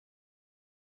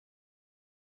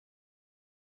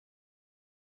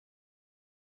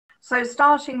So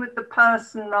starting with the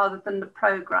person rather than the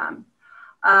program.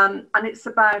 And it's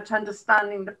about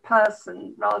understanding the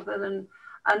person rather than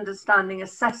understanding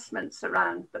assessments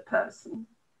around the person,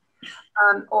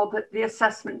 or the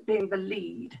assessment being the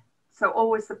lead. So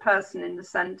always the person in the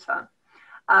centre,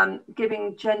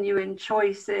 giving genuine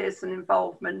choices and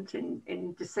involvement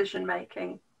in decision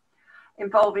making,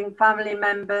 involving family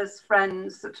members,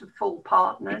 friends, sort of full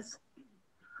partners,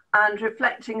 and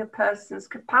reflecting a person's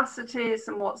capacities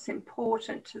and what's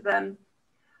important to them,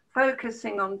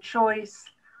 focusing on choice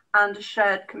and a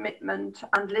shared commitment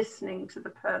and listening to the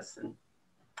person.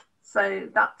 So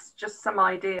that's just some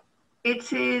idea.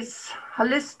 It is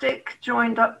holistic,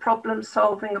 joined up problem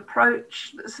solving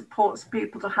approach that supports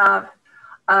people to have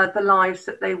the lives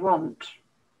that they want.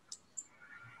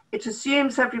 It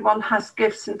assumes everyone has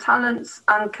gifts and talents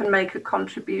and can make a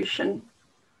contribution.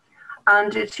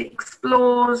 And it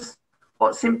explores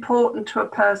what's important to a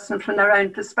person from their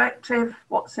own perspective,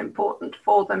 what's important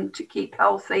for them to keep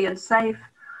healthy and safe,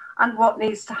 and what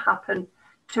needs to happen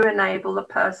to enable the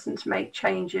person to make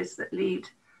changes that lead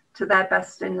to their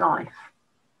best in life.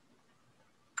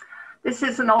 This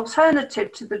is an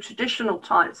alternative to the traditional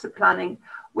types of planning,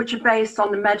 which are based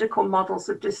on the medical models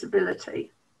of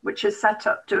disability, which are set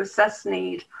up to assess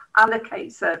need,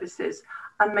 allocate services,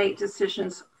 and make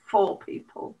decisions for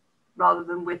people rather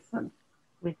than with them.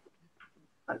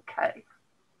 Okay.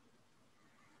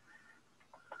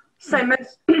 So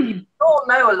most you all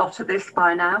know a lot of this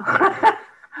by now.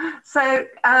 So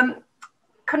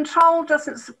control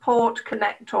doesn't support,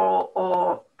 connect,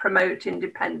 or promote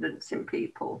independence in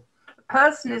people. The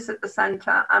person is at the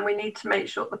centre, and we need to make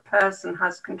sure the person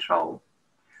has control.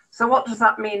 So what does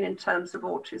that mean in terms of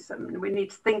autism? And we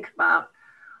need to think about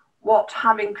what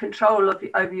having control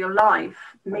over your life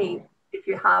means if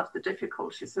you have the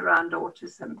difficulties around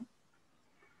autism.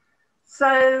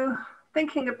 So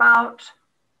thinking about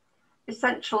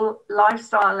essential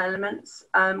lifestyle elements,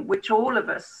 which all of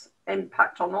us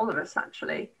impact on all of us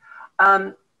actually,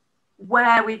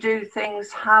 where we do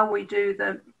things, how we do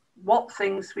them, what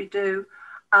things we do,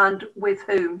 and with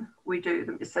whom we do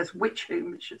them. It says which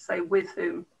whom, it should say with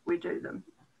whom we do them.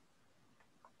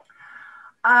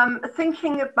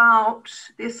 Thinking about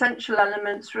the essential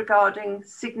elements regarding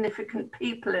significant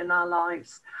people in our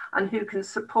lives and who can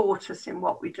support us in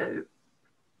what we do.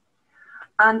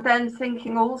 And then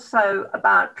thinking also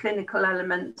about clinical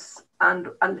elements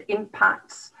and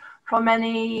impacts from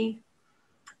any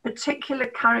particular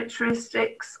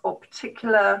characteristics or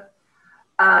particular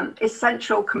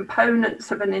essential components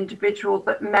of an individual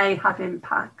that may have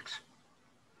impact.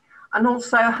 And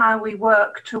also how we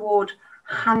work toward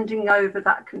handing over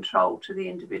that control to the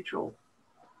individual.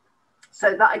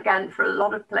 So that again, for a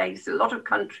lot of places, a lot of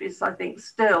countries, I think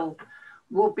still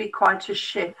will be quite a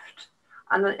shift.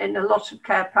 And in a lot of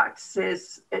care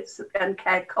practices and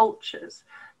care cultures,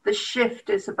 the shift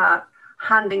is about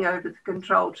handing over the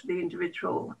control to the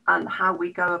individual and how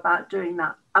we go about doing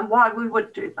that and why we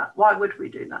would do that. Why would we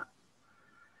do that?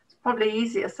 It's probably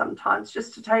easier sometimes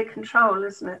just to take control,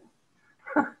 isn't it?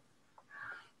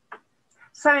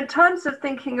 So in terms of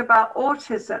thinking about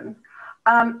autism,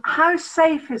 how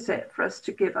safe is it for us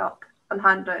to give up and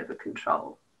hand over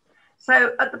control?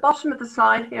 So at the bottom of the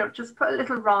slide here, I've just put a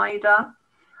little rider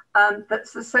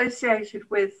that's associated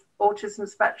with autism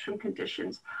spectrum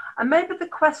conditions, and maybe the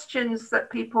questions that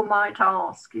people might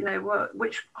ask, you know,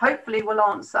 which hopefully we'll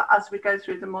answer as we go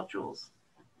through the modules.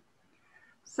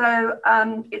 So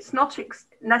it's not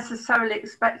necessarily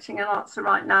expecting an answer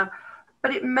right now,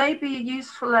 but it may be a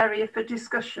useful area for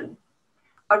discussion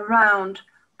around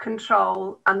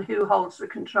control and who holds the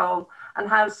control and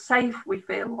how safe we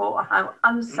feel or how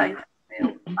unsafe we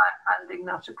feel about handing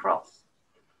that across.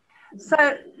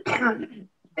 So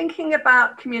thinking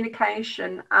about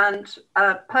communication and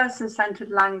person-centered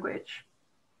language.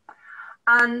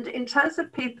 And in terms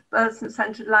of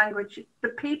person-centered language, the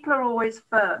people are always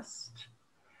first.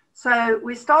 So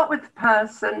we start with the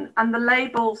person, and the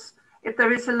labels, if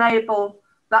there is a label,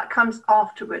 that comes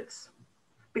afterwards.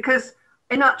 Because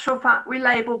in actual fact, we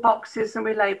label boxes and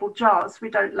we label jars, we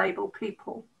don't label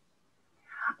people.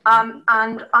 And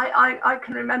I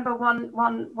can remember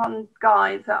one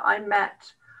guy that I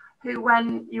met who,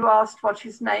 when you asked what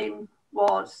his name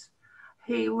was,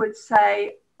 he would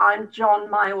say, "I'm John,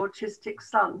 my autistic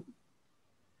son."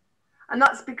 And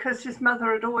that's because his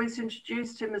mother had always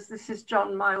introduced him as, "This is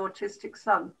John, my autistic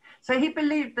son." So he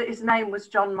believed that his name was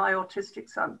John, my autistic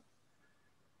son,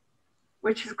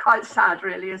 which is quite sad,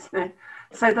 really, isn't it?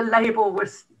 So the label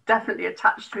was definitely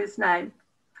attached to his name.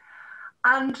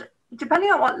 And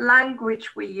depending on what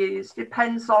language we use,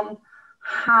 depends on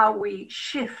how we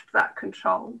shift that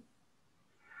control.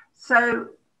 So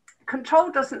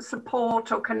control doesn't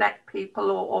support or connect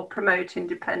people or promote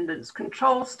independence.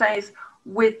 Control stays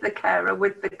with the carer,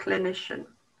 with the clinician.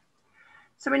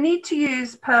 So we need to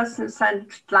use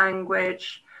person-centered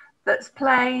language that's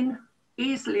plain,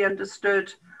 easily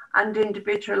understood, and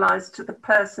individualized to the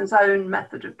person's own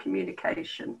method of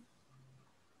communication.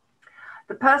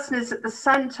 The person is at the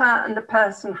center and the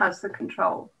person has the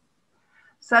control.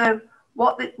 So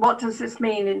what does this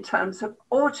mean in terms of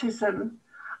autism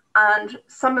and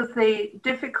some of the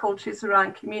difficulties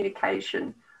around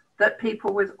communication that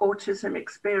people with autism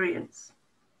experience?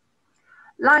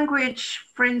 Language,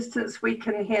 for instance, we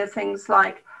can hear things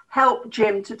like, help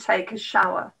Jim to take a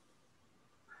shower.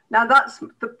 Now that's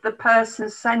the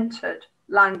person-centered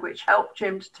language, help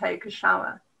Jim to take a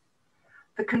shower.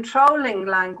 The controlling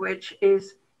language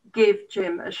is, give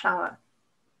Jim a shower.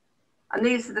 And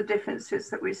these are the differences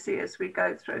that we see as we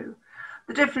go through.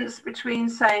 The difference between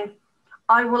saying,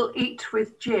 I will eat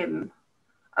with Jim,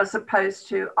 as opposed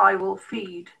to, I will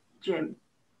feed Jim.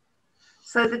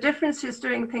 So the difference is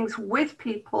doing things with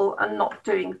people and not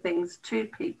doing things to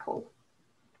people.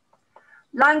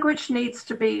 Language needs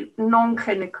to be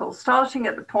non-clinical, starting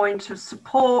at the point of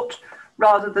support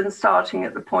rather than starting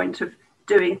at the point of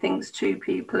doing things to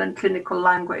people and clinical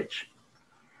language.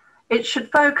 It should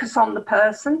focus on the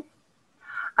person,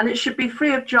 and it should be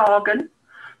free of jargon,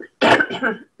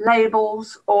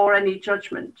 labels, or any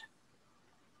judgment.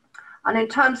 And in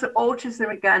terms of autism,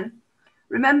 again,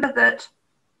 remember that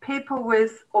people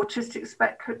with autistic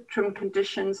spectrum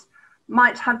conditions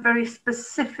might have very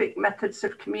specific methods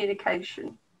of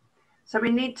communication. So we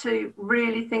need to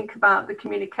really think about the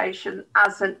communication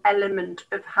as an element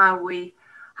of how we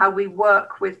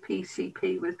work with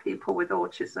PCP, with people with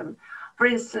autism. For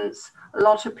instance, a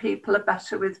lot of people are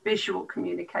better with visual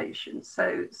communication.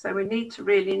 So we need to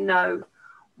really know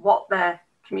what their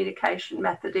communication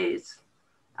method is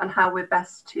and how we're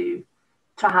best to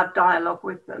have dialogue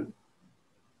with them.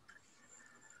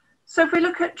 So if we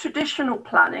look at traditional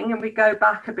planning and we go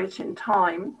back a bit in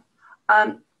time,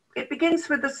 it begins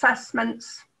with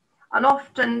assessments, and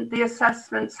often the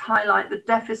assessments highlight the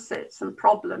deficits and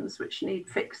problems which need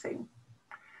fixing.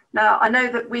 Now, I know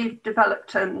that we've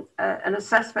developed an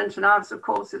assessment, and ours, of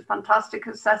course, is a fantastic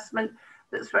assessment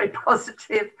that's very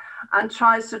positive and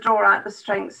tries to draw out the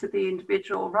strengths of the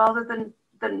individual rather than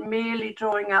merely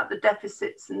drawing out the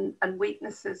deficits and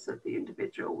weaknesses of the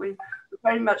individual. We're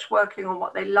very much working on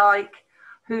what they like,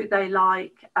 who they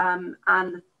like, and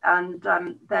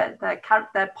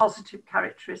their positive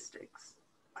characteristics.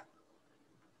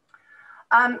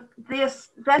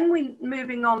 Then we're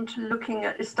moving on to looking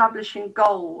at establishing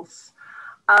goals.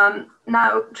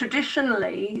 Now,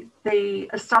 traditionally, the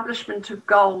establishment of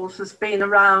goals has been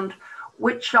around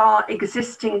which are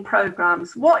existing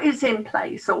programs, what is in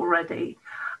place already,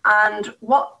 and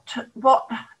what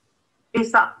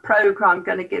is that program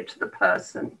going to give to the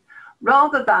person,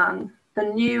 rather than the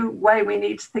new way we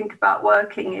need to think about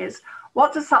working is,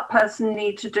 what does that person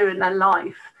need to do in their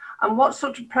life? And what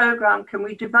sort of program can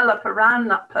we develop around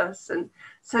that person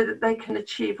so that they can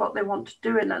achieve what they want to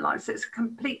do in their life? So it's a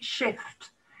complete shift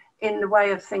in the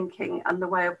way of thinking and the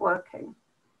way of working.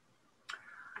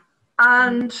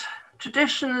 And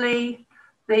traditionally,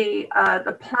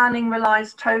 the planning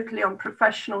relies totally on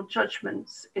professional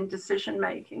judgments in decision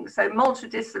making. So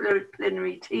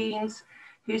multidisciplinary teams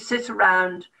who sit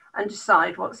around and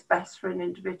decide what's best for an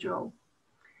individual.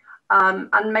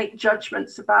 And make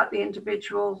judgments about the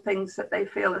individual, things that they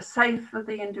feel are safe for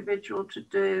the individual to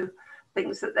do,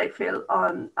 things that they feel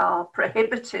are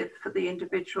prohibitive for the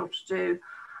individual to do.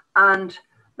 And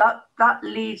that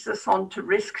leads us on to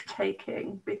risk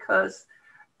taking, because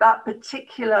that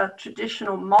particular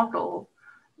traditional model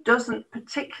doesn't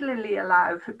particularly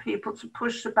allow for people to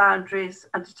push the boundaries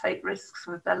and to take risks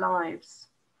with their lives.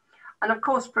 And of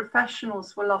course,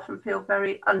 professionals will often feel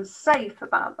very unsafe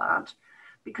about that,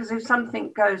 because if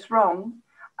something goes wrong,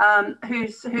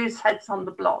 whose head's on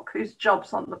the block, whose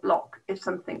job's on the block if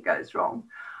something goes wrong?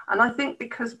 And I think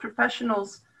because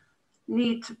professionals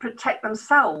need to protect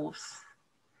themselves,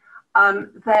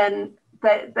 then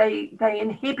they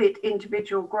inhibit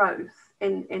individual growth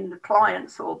in the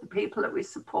clients or the people that we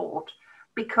support,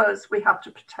 because we have to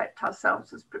protect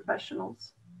ourselves as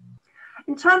professionals.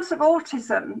 In terms of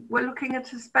autism, we're looking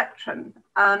at a spectrum.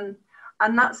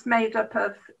 And that's made up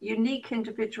of unique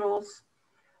individuals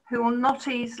who will not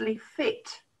easily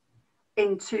fit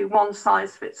into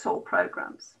one-size-fits-all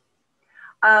programs.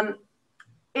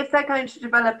 If they're going to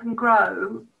develop and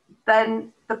grow,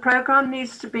 then the program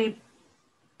needs to be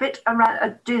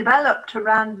developed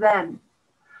around them,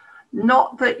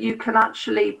 Not that you can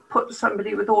actually put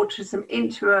somebody with autism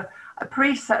into a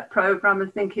preset program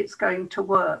and think it's going to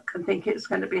work and think it's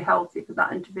going to be healthy for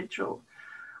that individual.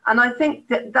 And I think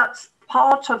that that's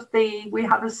part of we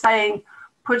have a saying,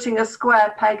 putting a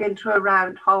square peg into a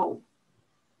round hole.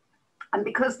 And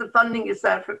because the funding is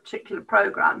there for a particular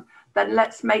program, then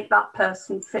let's make that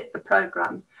person fit the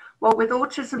program. Well, with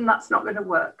autism, that's not going to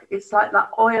work. It's like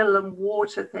that oil and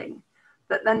water thing,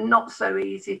 that they're not so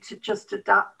easy to just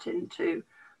adapt into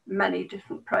many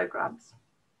different programs.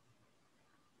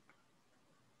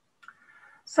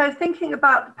 So thinking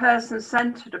about the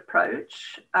person-centered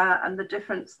approach and the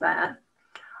difference there,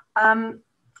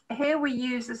 here we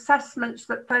use assessments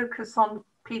that focus on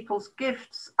people's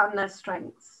gifts and their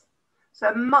strengths. So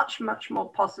a much, much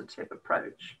more positive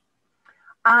approach.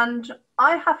 And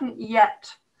I haven't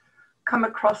yet come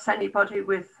across anybody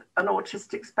with an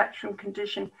autistic spectrum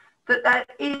condition that there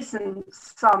isn't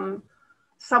some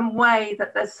way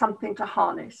that there's something to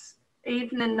harness.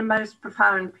 Even in the most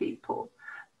profound people,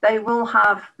 they will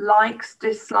have likes,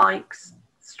 dislikes,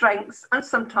 strengths, and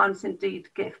sometimes indeed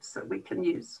gifts that we can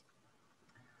use.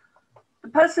 The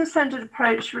person-centered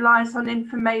approach relies on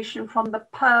information from the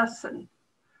person,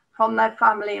 from their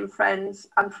family and friends,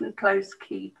 and from close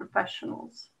key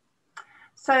professionals.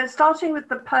 So starting with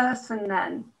the person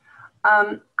then,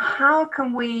 how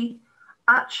can we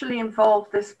actually involve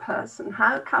this person?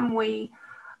 How can we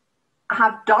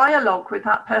have dialogue with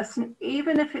that person,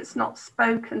 even if it's not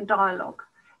spoken dialogue?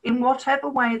 In whatever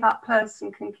way that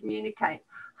person can communicate,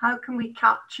 how can we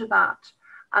capture that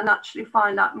and actually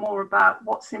find out more about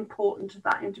what's important to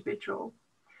that individual?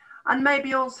 And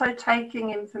maybe also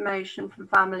taking information from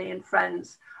family and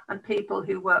friends and people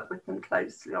who work with them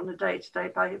closely on a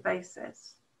day-to-day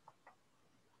basis.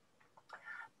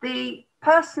 The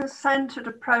person-centered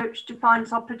approach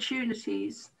defines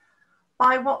opportunities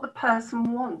by what the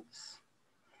person wants.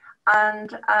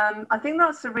 And I think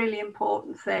that's a really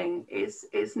important thing,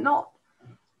 is not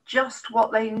just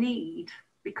what they need,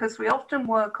 because we often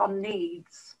work on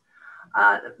needs,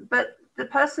 but the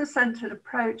person-centered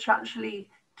approach actually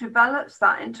develops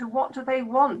that into what do they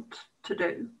want to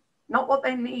do, not what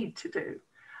they need to do.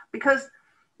 Because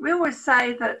we always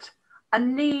say that a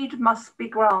need must be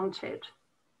granted,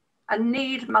 a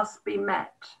need must be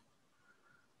met.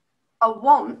 A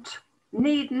want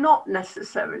need not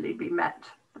necessarily be met.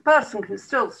 The person can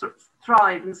still sort of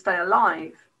thrive and stay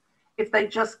alive if they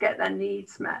just get their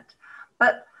needs met.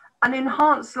 But an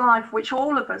enhanced life, which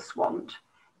all of us want,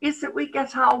 is that we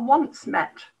get our wants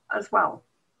met as well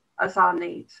as our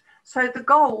needs. So the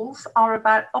goals are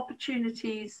about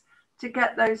opportunities to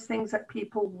get those things that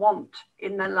people want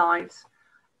in their lives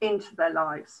into their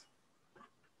lives.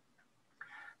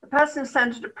 The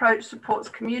person-centered approach supports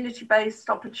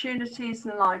community-based opportunities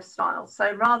and lifestyles.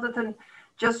 So rather than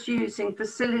just using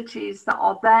facilities that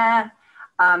are there,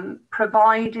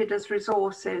 provided as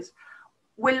resources,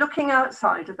 we're looking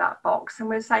outside of that box and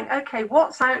we're saying, okay,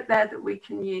 what's out there that we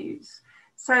can use?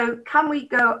 So can we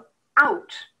go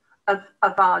out of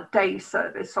our day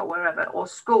service or wherever, or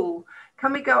school?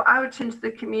 Can we go out into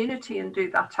the community and do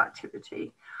that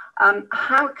activity?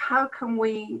 How can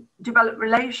we develop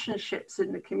relationships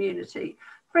in the community?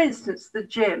 For instance, the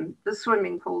gym, the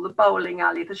swimming pool, the bowling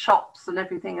alley, the shops and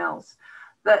everything else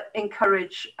that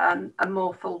encourage a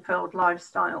more fulfilled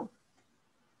lifestyle.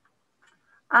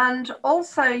 And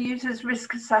also uses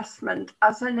risk assessment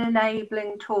as an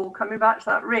enabling tool. Coming back to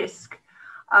that risk,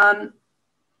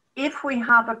 if we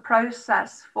have a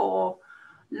process for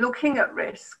looking at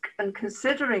risk and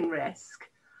considering risk,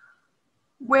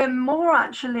 we're more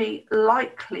actually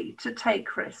likely to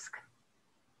take risk.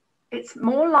 It's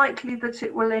more likely that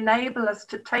it will enable us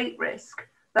to take risk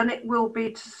than it will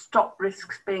be to stop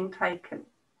risks being taken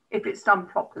if it's done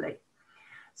properly.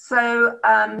 So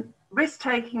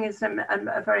risk-taking is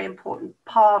a very important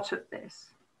part of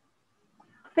this.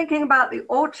 Thinking about the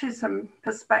autism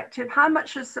perspective, how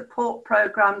much of support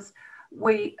programs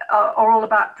are all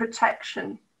about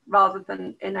protection rather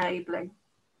than enabling.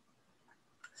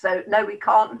 So no, we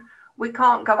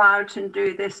can't go out and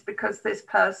do this because this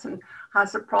person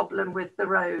has a problem with the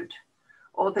road,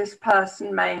 or this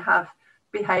person may have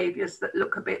behaviours that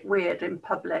look a bit weird in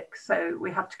public, so we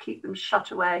have to keep them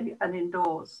shut away and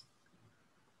indoors.